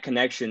that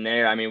connection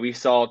there, I mean, we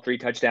saw 3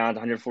 touchdowns,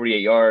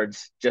 148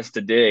 yards just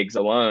to Diggs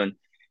alone.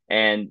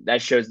 And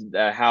that shows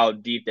how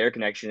deep their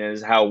connection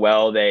is, how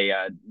well they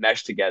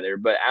mesh together.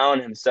 But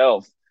Allen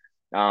himself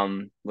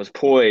was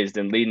poised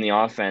and leading the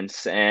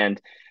offense, and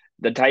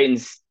the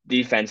Titans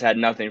defense had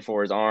nothing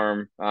for his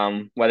arm,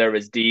 whether it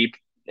was deep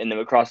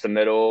across the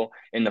middle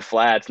in the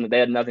flats, and they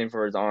had nothing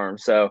for his arm.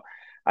 So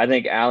I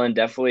think Allen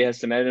definitely has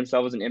cemented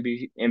himself as an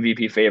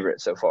MVP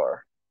favorite so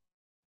far.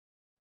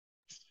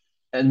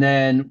 And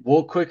then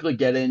we'll quickly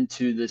get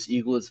into this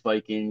Eagles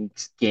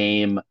Vikings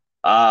game.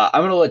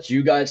 I'm going to let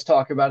you guys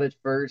talk about it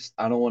first.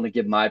 I don't want to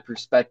give my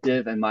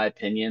perspective and my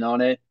opinion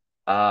on it.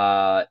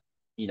 Uh,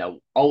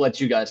 I'll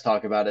let you guys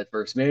talk about it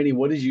first. Manny,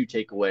 what did you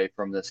take away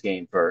from this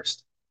game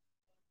first?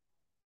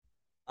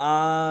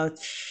 I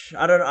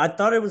don't know. I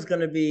thought it was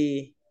gonna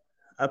be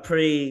a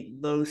pretty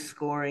low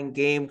scoring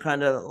game,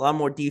 kind of a lot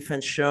more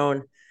defense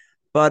shown.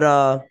 But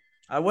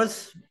I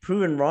was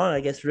proven wrong,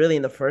 I guess, really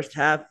in the first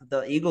half.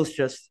 The Eagles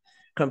just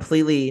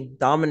completely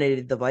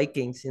dominated the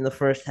Vikings in the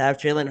first half.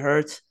 Jalen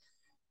Hurts,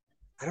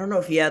 I don't know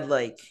if he had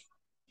like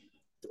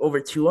over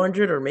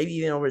 200 or maybe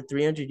even over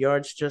 300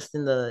 yards just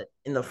in the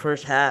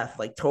first half,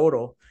 like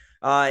total.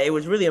 It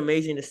was really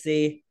amazing to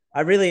see.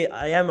 I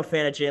am a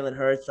fan of Jalen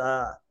Hurts.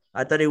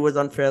 I thought he was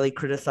unfairly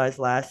criticized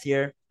last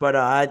year, but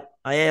I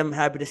am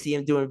happy to see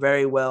him doing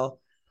very well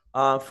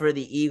for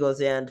the Eagles.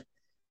 And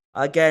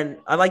again,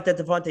 I like that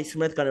Devontae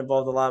Smith got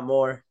involved a lot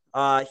more.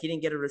 He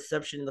didn't get a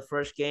reception in the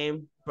first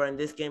game, but in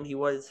this game he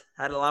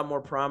had a lot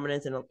more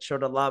prominence and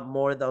showed a lot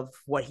more of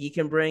what he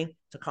can bring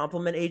to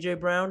complement AJ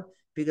Brown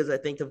because I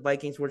think the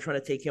Vikings were trying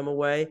to take him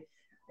away,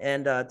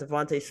 and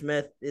Devontae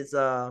Smith is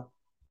a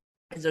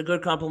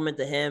good compliment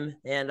to him,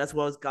 and as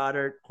well as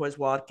Goddard. Quez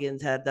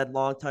Watkins had that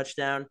long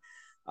touchdown.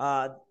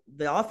 Uh,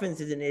 the offense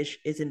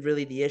isn't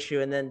really the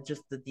issue, and then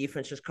just the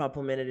defense just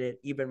complemented it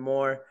even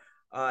more.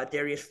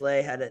 Darius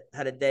Slay had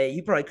a day.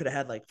 He probably could have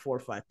had like 4 or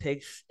 5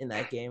 picks in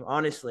that game,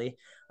 honestly.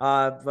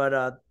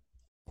 But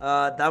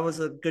that was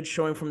a good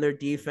showing from their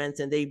defense,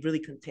 and they really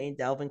contained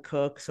Dalvin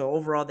Cook. So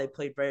overall, they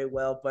played very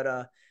well.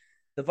 But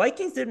the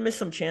Vikings did miss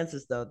some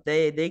chances though.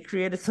 They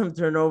created some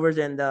turnovers,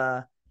 and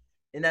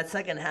in that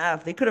second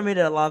half, they could have made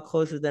it a lot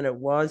closer than it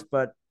was.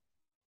 But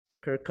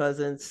Kirk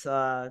Cousins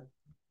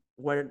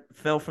when it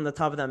fell from the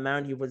top of that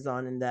mountain he was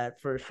on in that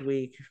first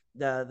week.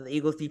 The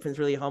Eagles defense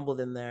really humbled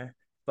him there.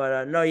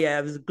 But no, yeah,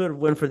 it was a good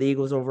win for the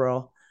Eagles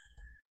overall.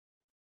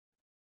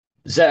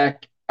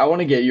 Zach, I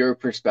want to get your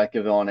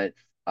perspective on it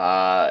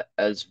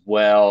as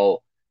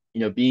well.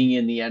 Being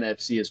in the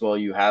NFC as well,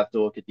 you have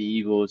to look at the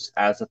Eagles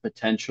as a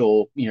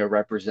potential,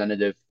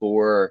 representative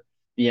for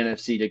the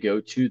NFC to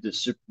go to the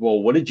Super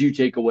Bowl. What did you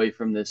take away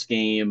from this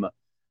game?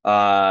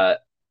 For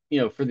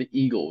the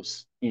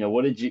Eagles,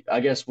 what did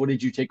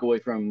you take away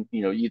from,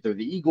 either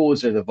the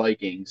Eagles or the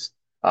Vikings,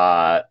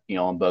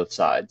 on both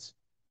sides?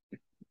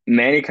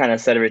 Manny kind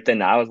of said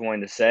everything I was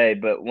wanting to say,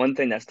 but one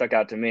thing that stuck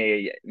out to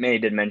me, Manny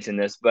did mention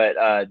this,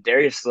 but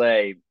Darius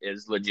Slay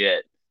is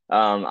legit.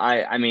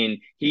 I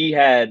mean, he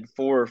had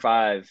 4 or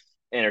 5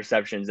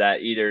 interceptions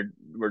that either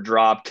were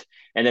dropped,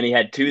 and then he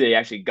had 2 that he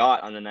actually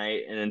got on the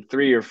night, and then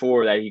 3 or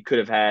 4 that he could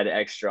have had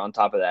extra on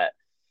top of that.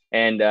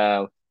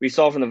 And we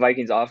saw from the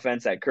Vikings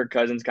offense that Kirk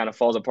Cousins kind of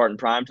falls apart in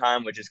prime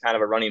time, which is kind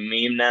of a running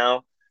meme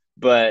now.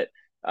 But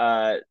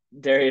uh,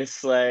 Darius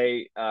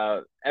Slay,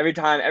 every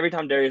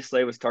time Darius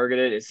Slay was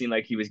targeted, it seemed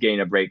like he was getting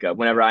a breakup.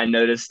 Whenever I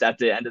noticed at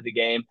the end of the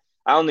game,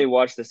 I only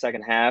watched the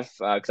second half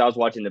because I was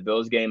watching the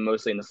Bills game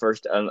mostly in the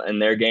first in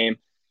their game.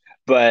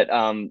 But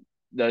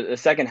the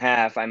second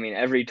half, I mean,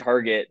 every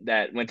target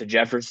that went to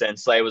Jefferson,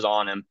 Slay was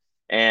on him,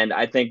 and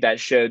I think that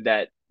showed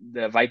that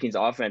the Vikings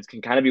offense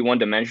can kind of be one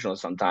dimensional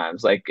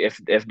sometimes. Like if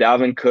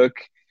Dalvin Cook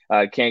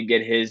can't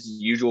get his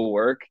usual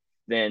work,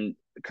 then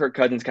Kirk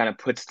Cousins kind of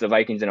puts the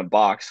Vikings in a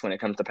box when it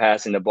comes to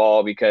passing the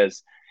ball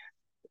because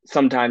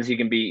sometimes he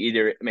can be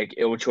either make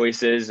ill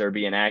choices or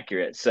be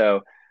inaccurate.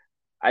 So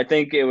I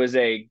think it was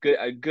a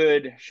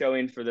good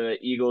showing for the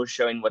Eagles,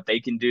 showing what they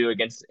can do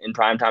against in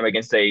prime time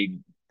against a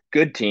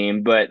good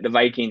team, but the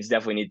Vikings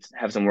definitely need to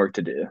have some work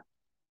to do.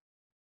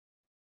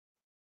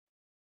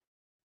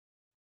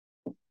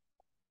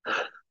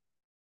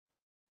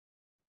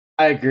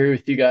 I agree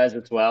with you guys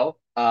as well.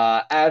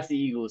 As the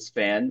Eagles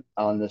fan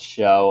on this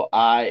show,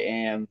 I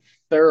am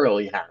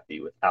thoroughly happy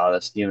with how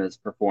this team has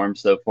performed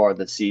so far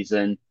this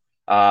season.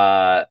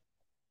 Uh,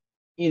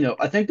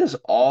 I think this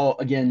all,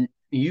 again,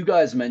 you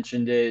guys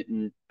mentioned it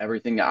and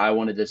everything that I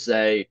wanted to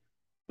say,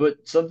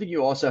 but something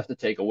you also have to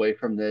take away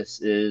from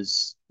this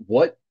is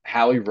what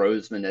Howie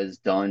Roseman has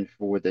done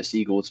for this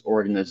Eagles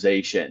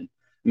organization.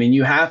 I mean,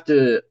 you have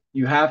to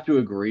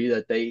agree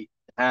that they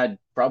had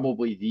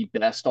probably the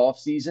best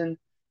offseason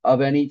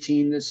of any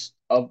team in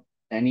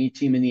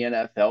the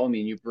NFL. I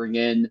mean, you bring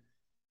in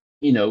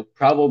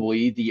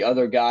probably the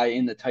other guy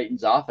in the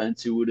Titans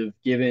offense who would have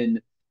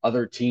given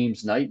other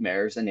teams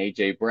nightmares and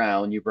AJ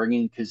Brown. You bring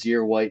in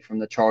Kazir White from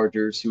the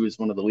Chargers, who is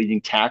one of the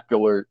leading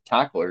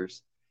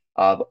tacklers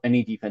of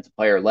any defensive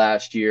player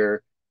last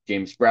year.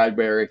 James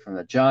Bradbury from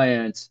the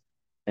Giants.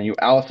 And you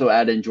also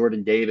add in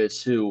Jordan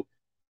Davis, who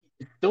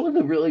still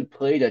hasn't really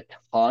played a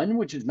ton,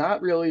 which is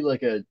not really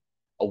like a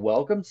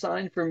welcome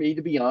sign for me,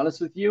 to be honest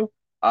with you.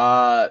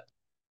 But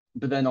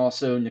then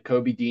also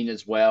Nakobe Dean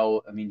as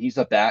well. I mean, he is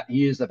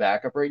the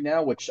backup right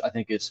now, which I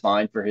think is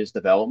fine for his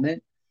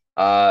development.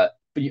 But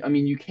I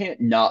mean, you can't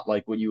not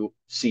like what you've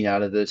seen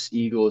out of this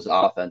Eagles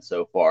offense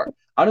so far.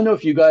 I don't know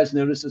if you guys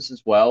noticed this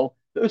as well.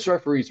 Those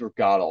referees were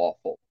god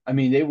awful. I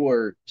mean, they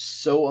were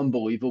so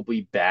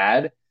unbelievably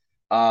bad.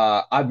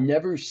 I've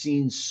never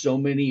seen so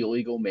many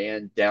illegal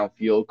man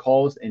downfield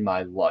calls in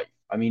my life.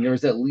 I mean, there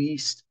was at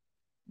least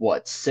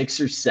what 6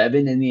 or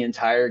 7 in the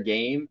entire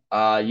game.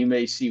 You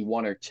may see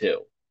 1 or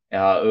 2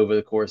 over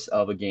the course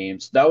of a game.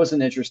 So that was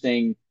an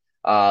interesting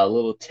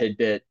little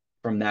tidbit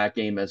from that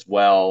game as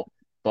well.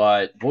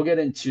 But we'll get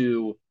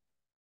into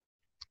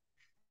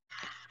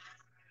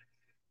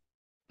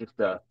just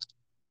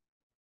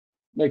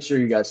make sure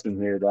you guys can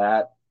hear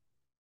that.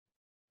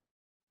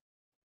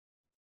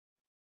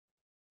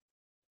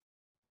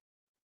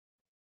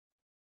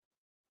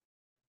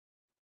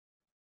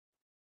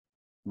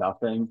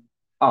 Nothing.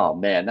 Oh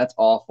man, that's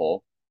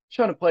awful.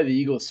 Trying to play the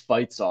Eagles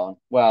fight song.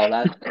 Wow,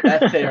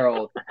 that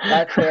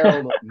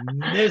failed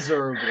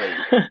miserably.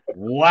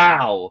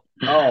 Wow.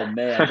 Oh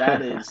man,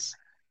 that is.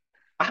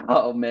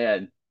 Oh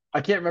man, I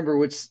can't remember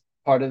which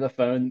part of the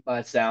phone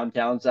my sound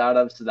counts out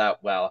of. So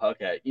that wow.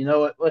 Okay, you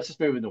know what? Let's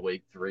just move into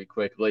week 3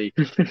 quickly.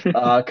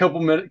 Couple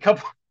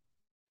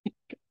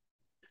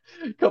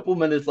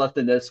minutes left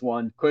in this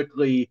one.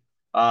 Quickly,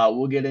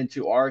 we'll get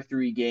into our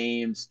 3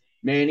 games.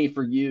 Manny,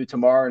 for you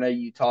tomorrow night,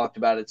 you talked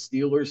about it.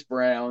 Steelers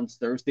Browns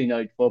Thursday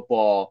night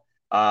football.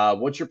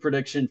 What's your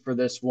prediction for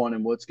this one,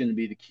 and what's going to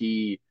be the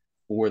key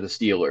for the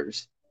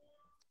Steelers?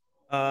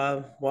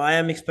 Well, I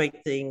am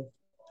expecting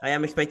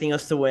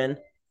us to win.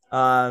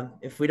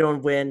 If we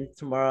don't win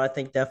tomorrow, I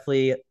think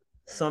definitely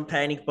some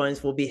panic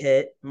buttons will be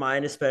hit,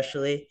 mine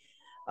especially.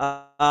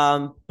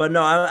 But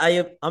no,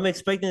 I'm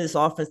expecting this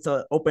offense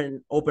to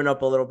open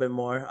up a little bit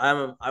more.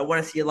 I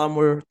want to see a lot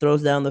more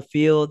throws down the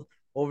field,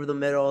 over the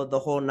middle, the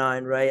whole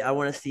nine. Right. I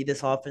want to see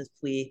this offense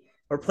play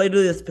to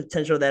this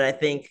potential that I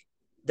think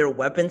their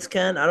weapons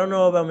can. I don't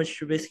know about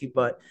Mr. Trubisky,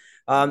 but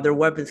their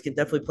weapons can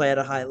definitely play at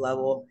a high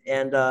level.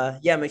 And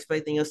yeah, I'm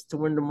expecting us to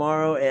win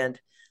tomorrow. And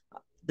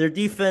their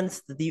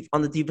defense,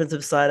 on the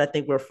defensive side, I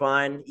think we're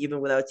fine even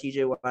without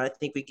TJ Watt. I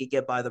think we could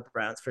get by the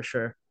Browns for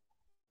sure.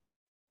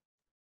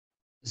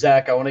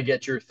 Zach, I want to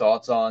get your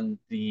thoughts on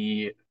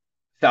the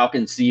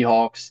Falcons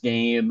Seahawks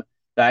game.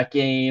 That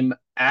game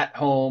at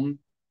home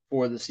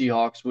for the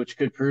Seahawks, which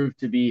could prove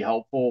to be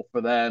helpful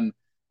for them.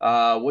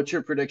 What's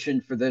your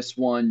prediction for this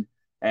one?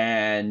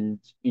 And,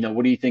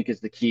 what do you think is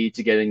the key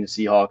to getting the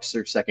Seahawks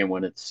their second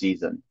win of the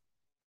season?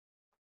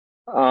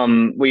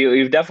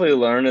 We've definitely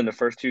learned in the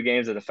first two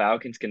games that the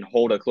Falcons can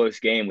hold a close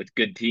game with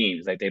good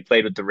teams. Like they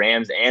played with the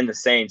Rams and the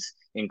Saints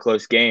in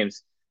close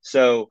games.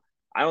 So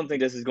I don't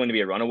think this is going to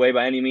be a runaway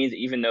by any means,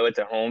 even though it's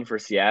at home for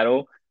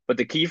Seattle. But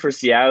the key for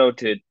Seattle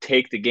to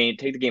take the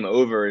game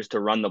over is to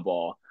run the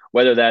ball.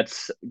 Whether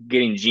that's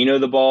getting Geno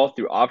the ball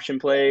through option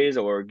plays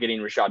or getting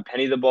Rashad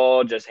Penny the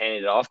ball, just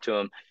handing it off to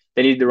him.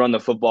 They need to run the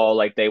football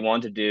like they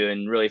want to do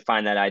and really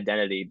find that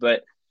identity.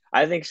 But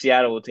I think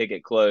Seattle will take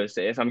it close.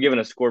 If I'm giving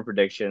a score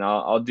prediction,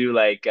 I'll do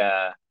like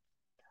 24-21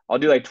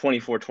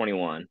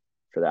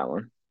 for that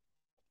one.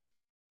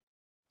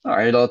 All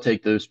right, I'll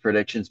take those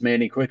predictions.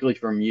 Manny, quickly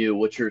from you,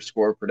 what's your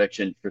score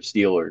prediction for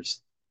Steelers?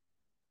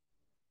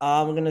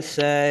 I'm gonna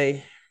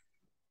say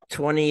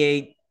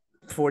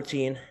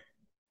 28-14.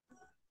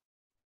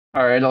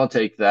 All right, I'll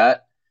take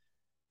that.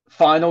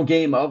 Final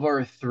game of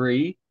our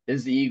three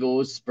is the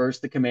Eagles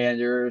versus the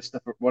Commanders.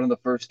 One of the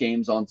first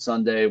games on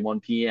Sunday, 1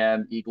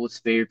 p.m. Eagles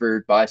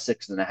favored by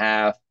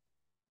 6.5.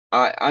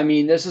 I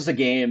mean, this is a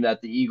game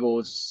that the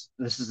Eagles,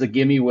 this is a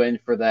gimme win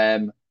for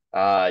them.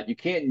 You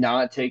can't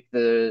not take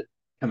the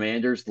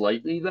Commanders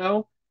lightly,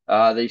 though.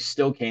 They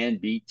still can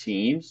beat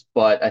teams,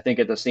 but I think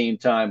at the same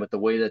time, with the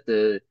way that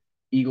the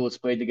Eagles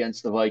played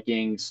against the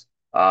Vikings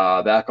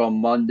back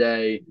on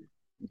Monday,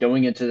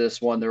 going into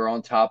this one, they're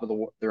on top of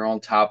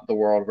the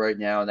world right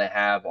now, and they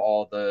have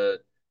all the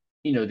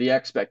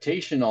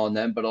expectation on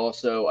them, but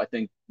also I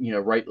think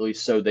rightly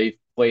so. They've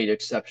played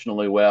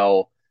exceptionally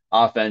well,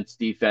 offense,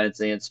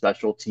 defense, and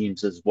special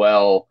teams as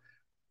well.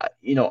 I-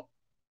 You know,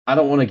 I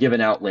don't want to give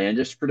an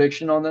outlandish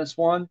prediction on this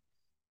one.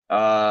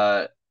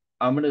 Uh,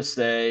 I'm gonna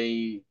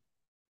say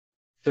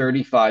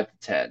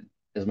 35-10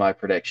 is my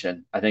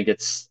prediction. I think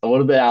it's a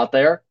little bit out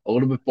there, a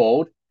little bit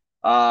bold.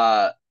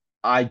 Uh,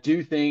 I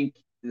do think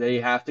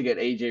they have to get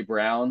AJ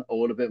Brown a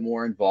little bit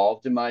more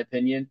involved, in my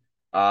opinion.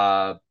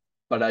 Uh,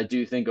 but I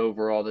do think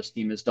overall this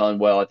team has done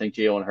well. I think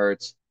Jalen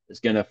Hurts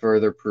is going to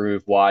further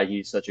prove why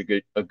he's such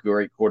a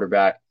great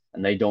quarterback,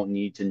 and they don't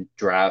need to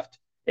draft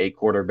a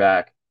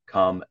quarterback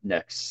come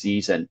next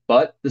season.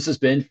 But this has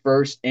been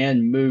First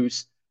and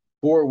Moose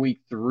for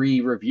week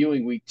three,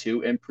 reviewing week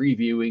two and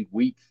previewing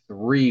week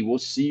three. We'll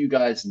see you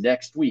guys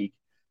next week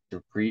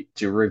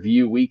to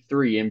review week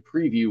three and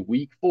preview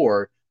week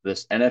four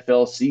this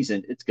NFL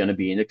season. It's going to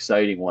be an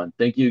exciting one.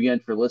 Thank you again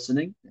for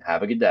listening.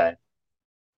 Have a good day.